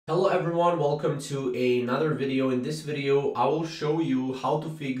Hello everyone, welcome to another video. In this video, I will show you how to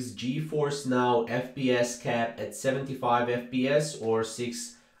fix GeForce Now FPS cap at 75 FPS or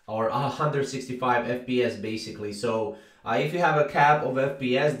 165 FPS basically. So if you have a cap of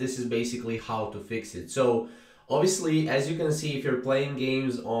FPS, this is basically how to fix it. So obviously, as you can see, if you're playing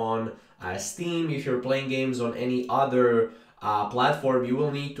games on Steam, if you're playing games on any other platform, you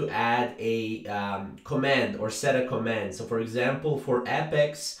will need to add a command or set a command. So for example, for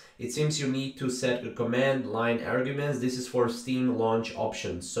Apex, it seems you need to set a command line arguments. This is for Steam launch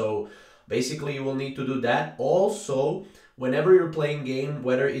options. So basically you will need to do that. Also, whenever you're playing game,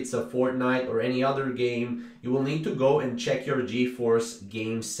 whether it's a Fortnite or any other game, you will need to go and check your GeForce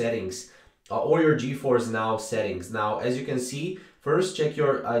game settings or your GeForce Now settings. Now, as you can see, first check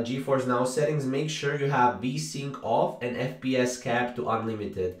your GeForce Now settings. Make sure you have VSync off and FPS cap to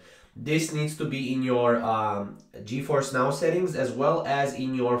unlimited. This needs to be in your GeForce Now settings as well as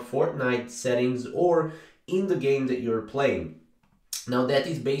in your Fortnite settings or in the game that you're playing. Now that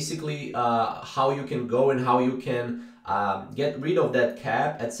is basically how you can go and how you can get rid of that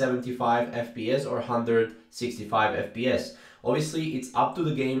cap at 75 FPS or 165 FPS. Obviously, it's up to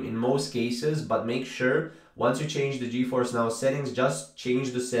the game in most cases, but make sure once you change the GeForce Now settings, just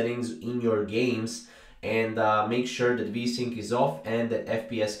change the settings in your games and make sure that VSync is off and that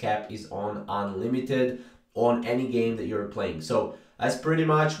FPS cap is on unlimited on any game that you're playing. So that's pretty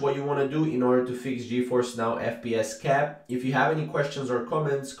much what you want to do in order to fix GeForce Now FPS cap. If you have any questions or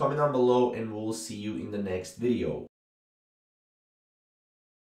comments, comment down below and we'll see you in the next video.